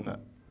someone that,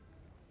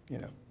 you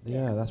know.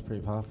 Yeah, that's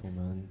pretty powerful,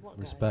 man.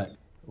 Respect.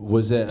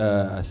 Was it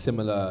a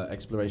similar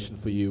exploration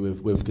for you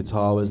with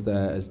guitar? Was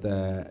there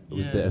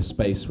a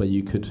space where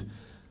you could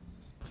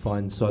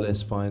find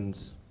solace, find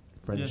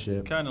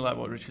friendship? Yeah, kind of like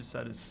what Richard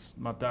said. It's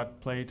my dad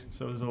played,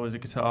 so there's always a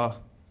guitar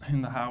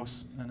in the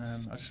house, and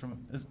I just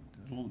remember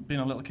being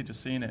a little kid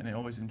just seeing it, and it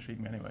always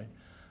intrigued me anyway.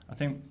 I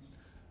think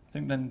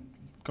then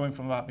going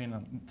from that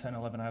being 10,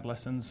 11, I had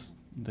lessons.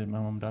 My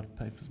mum and dad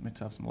paid for me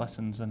to have some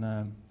lessons, and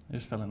I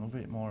just fell in love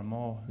with it more and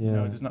more.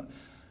 Yeah. You know,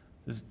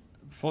 there's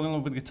falling in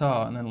love with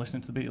guitar and then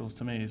listening to the Beatles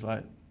to me is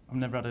like I've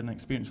never had an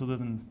experience other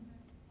than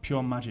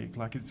pure magic.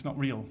 Like it's not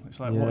real. It's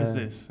like what is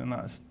this? And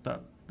that's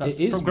It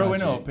is from growing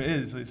magic. up. It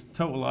is. It's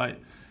total like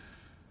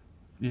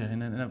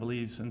and then it never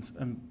leaves.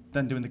 And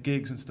then doing the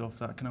gigs and stuff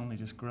that can only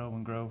just grow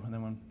and grow. And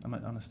then when I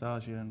met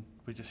Anastasia and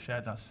we just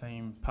shared that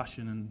same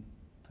passion and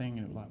thing,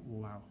 and it was like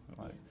wow,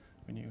 like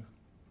we knew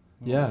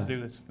we wanted to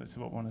do this. This is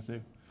what we want to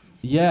do.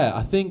 Yeah,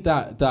 I think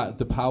that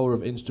the power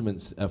of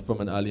instruments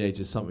from an early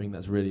age is something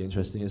that's really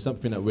interesting. It's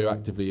something that we're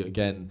actively,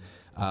 again,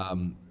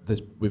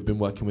 we've been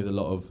working with a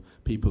lot of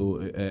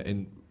people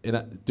in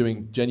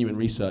doing genuine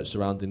research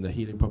surrounding the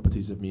healing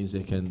properties of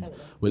music, and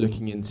we're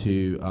looking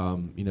into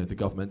the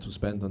governmental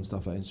spend on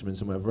stuff like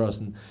instruments and whatever else.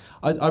 And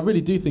I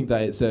really do think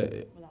that it's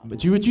a.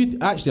 Do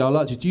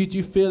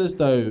you feel as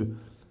though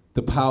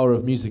the power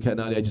of music at an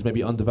early age is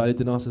maybe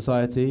undervalued in our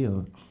society?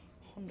 Or?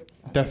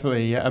 100%.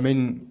 Definitely, yeah. I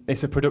mean,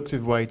 it's a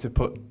productive way to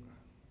put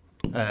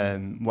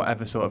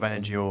whatever sort of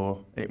energy,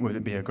 whether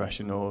it be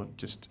aggression or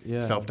just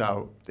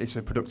self-doubt. It's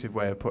a productive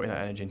way of putting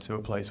that energy into a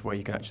place where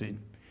you can actually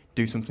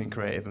do something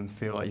creative and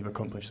feel like you've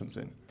accomplished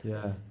something.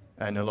 Yeah.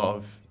 And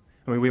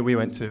we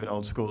went to an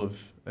old school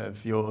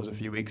of yours a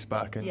few weeks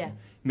back, and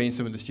meeting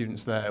some of the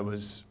students there it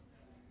was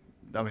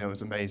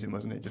amazing,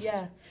 wasn't it?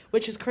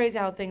 Which is crazy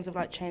how things have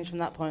like changed from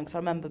that point. Because I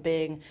remember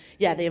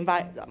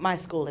my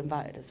school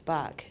invited us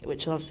back,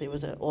 which obviously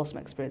was an awesome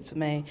experience for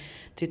me,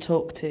 to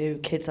talk to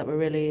kids that were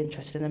really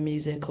interested in the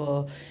music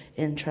or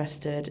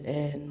interested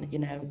in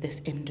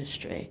this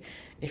industry,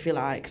 if you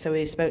like. So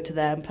we spoke to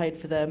them, played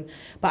for them.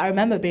 But I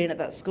remember being at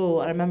that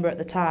school, and I remember at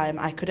the time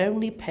I could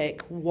only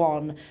pick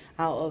one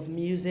out of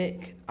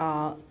music,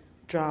 art,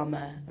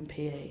 drama, and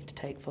PE to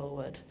take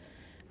forward.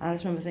 And I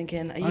just remember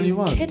thinking, are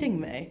you kidding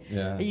me?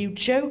 Yeah. Are you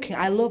joking?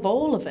 I love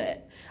all of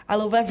it. I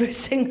love I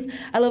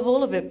love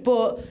all of it.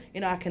 But,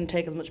 I can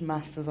take as much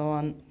maths as I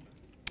want,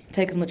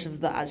 take as much of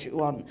that as you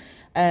want.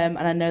 And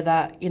I know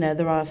that,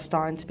 there are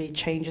starting to be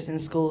changes in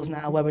schools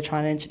now where we're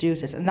trying to introduce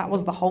this. And that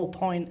was the whole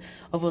point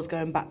of us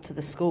going back to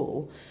the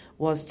school,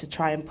 was to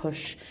try and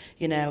push,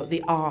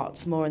 the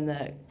arts more in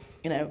the,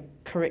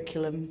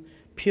 curriculum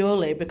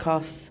purely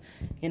because,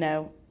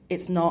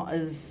 it's not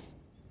as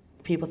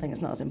people think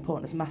it's not as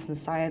important as maths and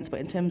science, but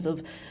in terms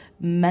of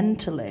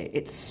mentally,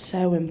 it's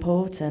so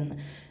important.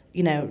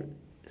 You know,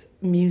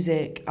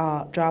 music,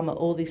 art, drama,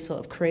 all these sort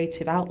of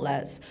creative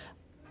outlets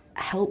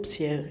helps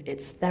you.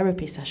 It's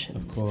therapy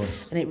sessions. Of course.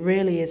 And it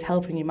really is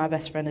helping you. My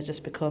best friend has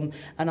just become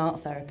an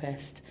art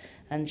therapist,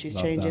 and she's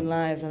changing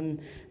lives, and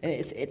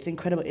it's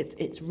incredible.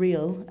 It's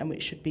real, and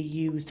it should be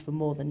used for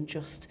more than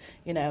just,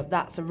 you know,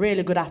 that's a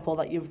really good apple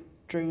that you've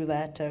drew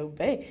there,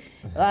 Toby.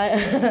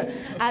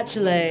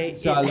 Actually,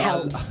 it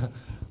helps.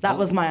 That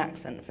was my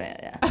accent for it,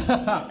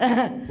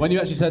 yeah. When you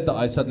actually said that,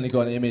 I suddenly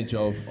got an image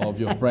of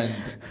your friend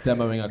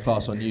demoing a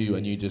class on you,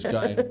 and you just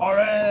going,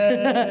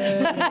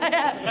 orange!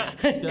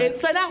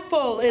 It's an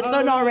apple, it's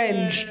an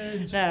orange.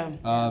 No.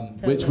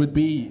 Totally. Which would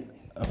be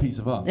a piece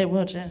of art. It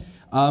would, yeah.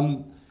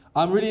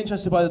 I'm really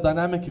interested by the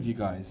dynamic of you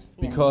guys,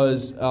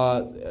 because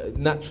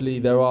naturally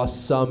there are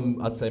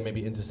some, I'd say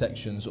maybe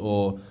intersections,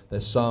 or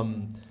there's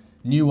some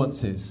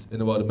nuances in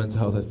the world of mental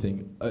health. I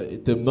think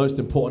the most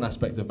important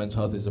aspect of mental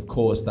health is, of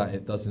course, that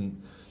it doesn't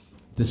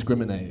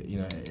discriminate, you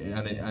know,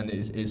 and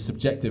it's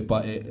subjective,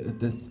 but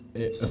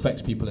it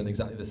affects people in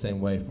exactly the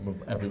same way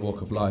from every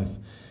walk of life.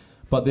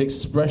 But the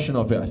expression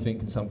of it, I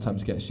think, can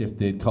sometimes get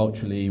shifted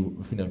culturally,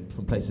 you know,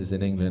 from places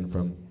in England,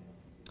 from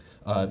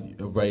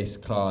race,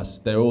 class.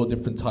 They're all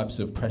different types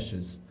of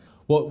pressures.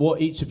 How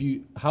each of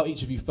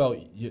you felt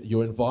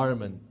your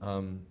environment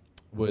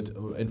would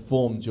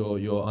informed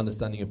your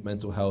understanding of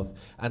mental health,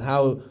 and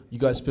how you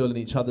guys feel in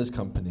each other's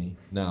company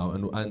now,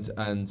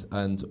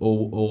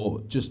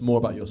 or just more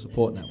about your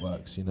support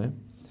networks, you know?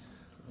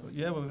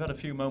 Yeah, well, we've had a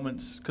few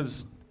moments,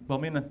 because, well,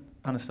 me and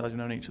Anastasia have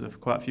known each other for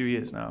quite a few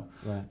years now,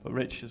 right. But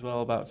Rich as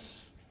well, about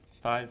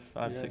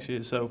 6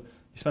 years, so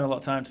you spend a lot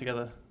of time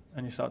together,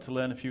 and you start to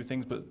learn a few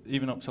things, but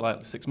even up to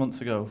like 6 months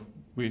ago,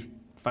 we've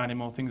finding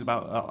more things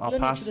about our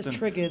past. And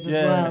triggers as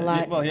well.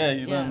 Like,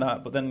 you learn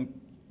that, but then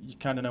you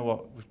kind of know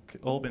what we've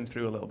all been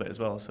through a little bit as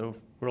well, so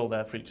we're all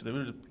there for each other.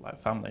 We're just like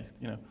family,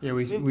 you know. Yeah,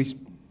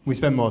 we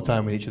spend more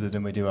time with each other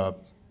than we do our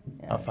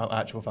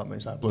actual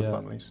families, like blood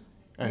families.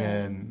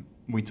 And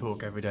we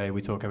talk every day,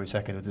 we talk every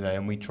second of the day,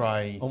 and we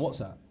try... On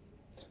WhatsApp?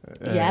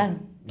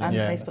 And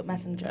Facebook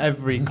Messenger.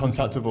 Every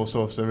contactable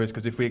source there is,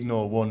 because if we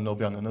ignore one, they'll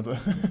be on another.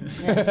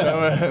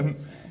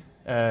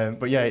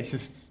 But yeah, it's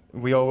just,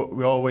 we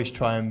always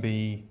try and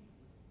be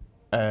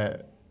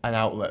an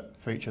outlet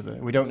for each other.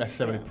 We don't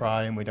necessarily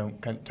pry, and we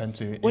don't tend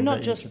to... We're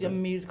not just a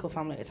musical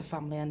family, it's a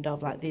family end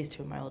of, like, these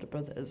two are my older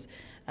brothers,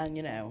 and,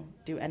 you know,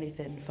 do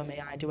anything for me,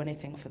 I do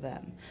anything for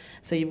them.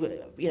 So, you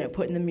know,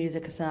 putting the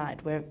music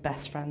aside, we're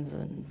best friends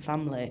and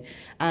family,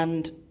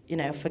 and, you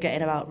know,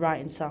 forgetting about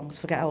writing songs,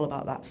 forget all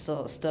about that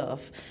sort of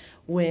stuff.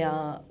 We've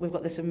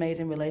got this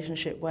amazing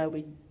relationship where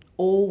we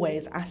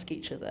always ask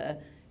each other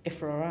if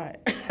we're all right.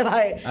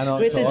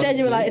 It's a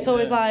genuine, it's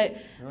always like,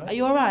 are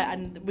you all right?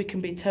 And we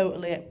can be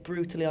totally,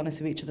 brutally honest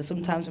with each other.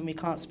 Sometimes when we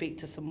can't speak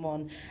to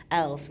someone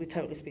else, we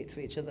totally speak to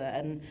each other.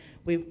 And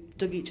we've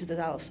dug each other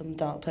out of some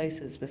dark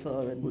places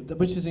before.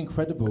 Which is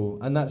incredible.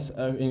 And that's,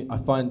 I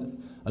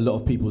find a lot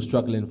of people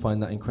struggling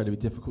find that incredibly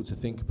difficult to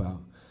think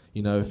about.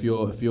 You know, if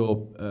you're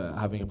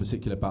having a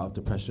particular bout of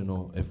depression,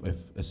 or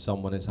if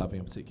someone is having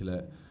a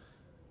particular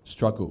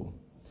struggle,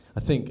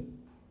 I think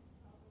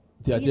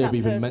the idea of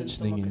even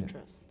mentioning it...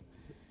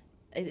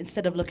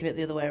 Instead of looking at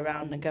the other way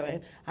around and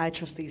going, I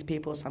trust these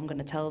people, so I'm going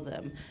to tell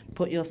them,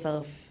 put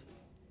yourself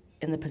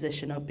in the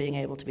position of being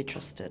able to be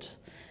trusted.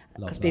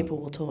 Because people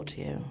will talk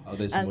to you.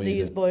 And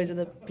these boys are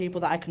the people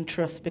that I can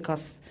trust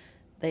because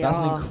they are...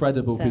 That's an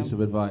incredible piece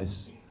of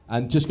advice.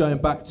 And just going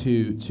back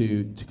to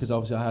because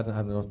obviously I hadn't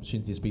had an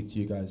opportunity to speak to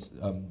you guys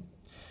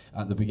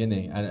at the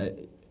beginning,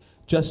 and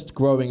just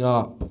growing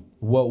up,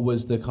 what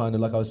was the kind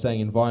of, like I was saying,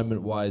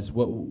 environment-wise,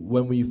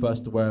 when were you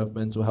first aware of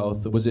mental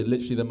health? Was it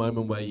literally the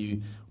moment where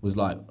you was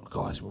like,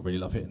 guys, I really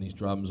love hitting these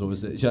drums, or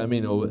was it, you know what I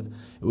mean?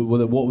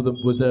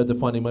 Or was there a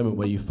defining moment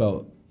where you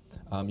felt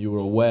you were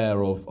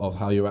aware of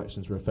how your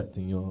actions were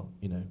affecting your,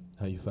 you know,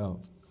 how you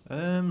felt?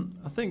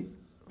 I think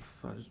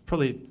it's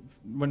probably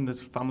when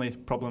there's family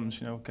problems,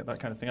 you know, that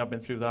kind of thing. I've been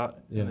through that.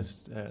 Yeah.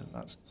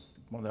 That's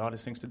one of the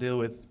hardest things to deal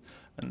with.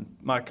 And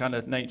my kind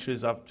of nature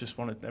is I've just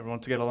wanted everyone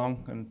to get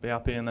along and be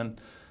happy, and then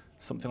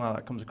something like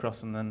that comes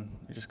across, and then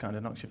it just kind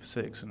of knocks you for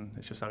six, and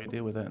it's just how you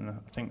deal with it. And I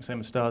think same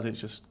as Stars, it's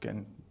just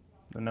getting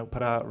the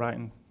notepad out,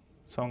 writing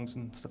songs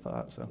and stuff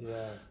like that. So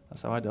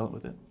that's how I dealt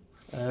with it.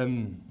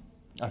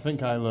 I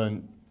think I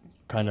learned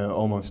kind of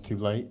almost too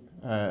late.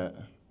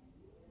 I'm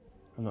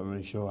not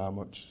really sure how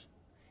much.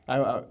 I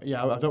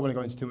don't want to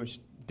go into too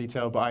much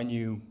detail, but I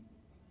knew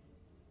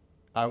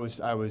I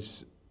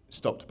was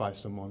stopped by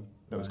someone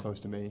that was close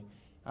to me,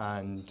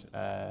 and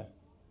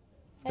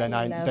then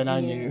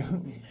I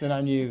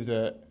knew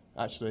that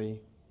actually,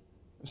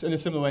 in a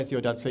similar way to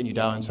your dad sitting you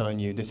down and telling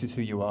you this is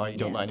who you are, you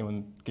don't let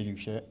anyone give you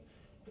shit.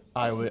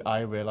 I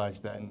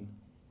realised then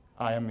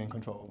I am in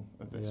control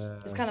of this. Yeah.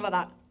 It's kind of like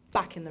that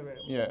back in the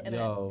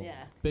room.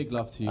 Big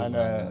love to you, and,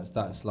 man.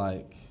 That's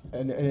like.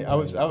 And I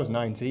was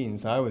 19,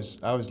 so I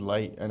was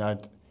late, and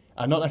I'd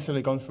not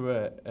necessarily gone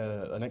through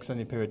an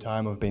extended period of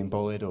time of being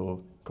bullied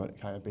or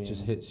kind of being.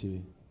 Just hits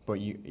you. But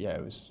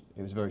it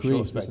was a very Grief,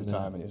 short space of isn't it?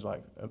 time, and it was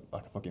like a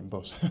fucking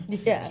bus.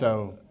 Yeah.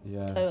 So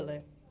Yeah.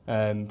 Totally.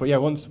 but yeah,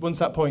 once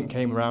that point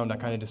came around, I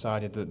kind of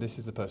decided that this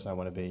is the person I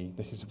want to be.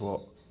 This is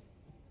what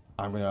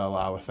I'm going to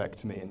allow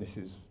affect me, and this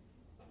is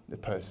the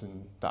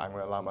person that I'm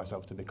going to allow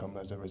myself to become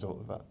as a result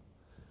of that.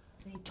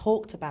 You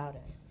talked about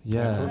it.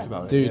 Yeah, I talked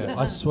about it, dude, yeah.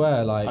 I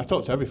swear, like I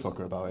talked to every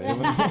fucker about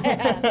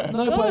it.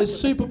 no, but it's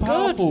super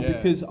powerful Good.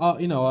 because I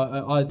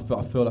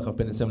feel like I've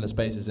been in similar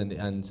spaces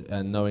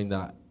and knowing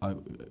that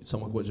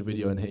someone could watch a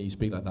video and hear you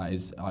speak like that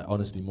is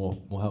honestly more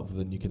helpful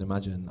than you can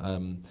imagine.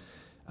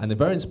 And they're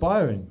very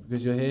inspiring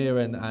because you're here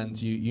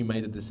and you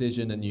made a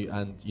decision and you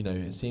know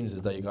it seems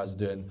as though you guys are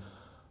doing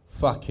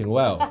fucking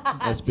well.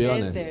 Let's be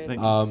Cheers, honest.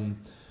 dude.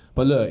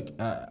 But look,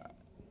 I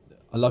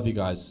love you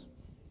guys.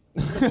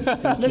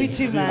 Love you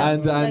too, man.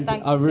 And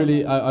thank I you so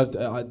really, much.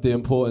 the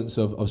importance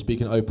of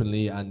speaking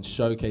openly and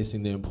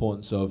showcasing the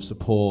importance of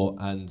support,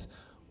 and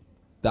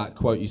that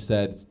quote you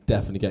said is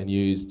definitely getting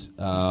used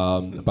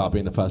about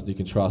being the person you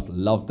can trust.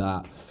 Love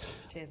that.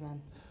 Cheers, man.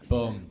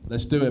 Boom.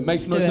 Let's do it. Make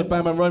some noise do for it.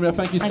 Bam and Romeo.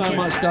 Thank you so Thank you.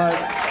 much, guys.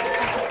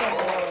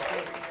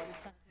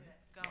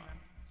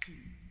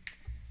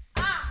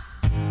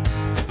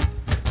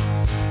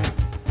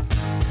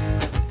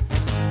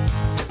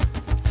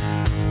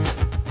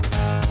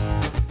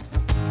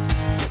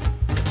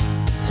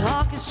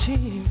 Talk is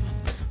cheap,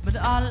 but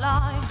I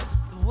like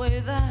the way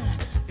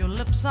that your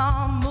lips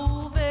are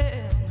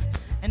moving,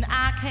 and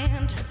I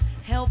can't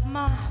help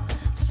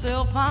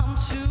myself. I'm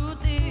too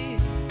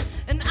deep,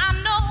 and I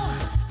know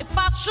if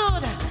I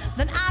should,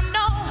 then I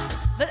know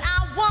that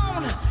I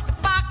won't.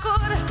 If I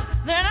could,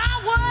 then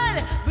I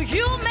would, but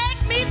you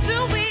make me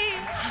too weak.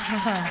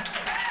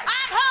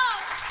 I'm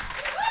home.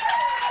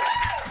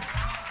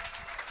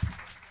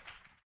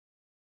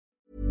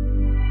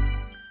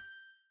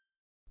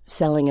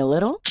 Selling a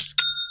little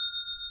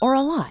or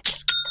a lot?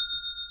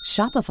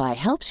 Shopify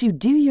helps you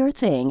do your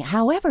thing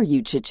however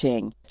you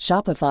cha-ching.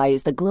 Shopify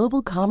is the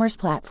global commerce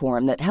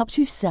platform that helps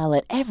you sell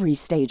at every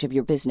stage of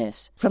your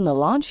business. From the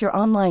launch your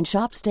online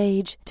shop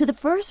stage to the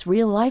first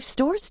real-life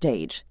store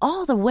stage,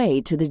 all the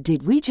way to the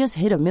did we just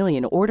hit a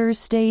million orders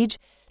stage.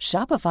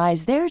 Shopify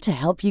is there to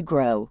help you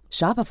grow.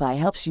 Shopify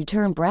helps you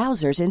turn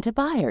browsers into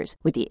buyers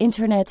with the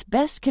internet's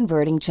best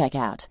converting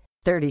checkout.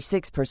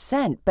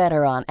 36%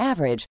 better on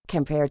average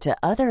compared to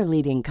other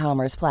leading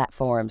commerce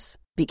platforms.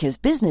 Because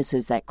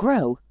businesses that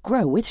grow,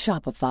 grow with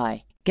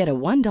Shopify. Get a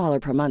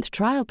 $1 per month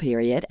trial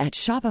period at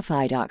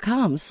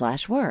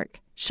shopify.com/work.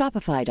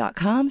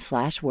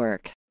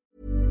 Shopify.com/work.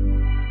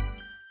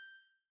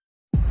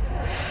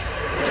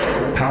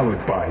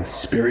 Powered by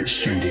Spirit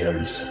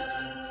Studios.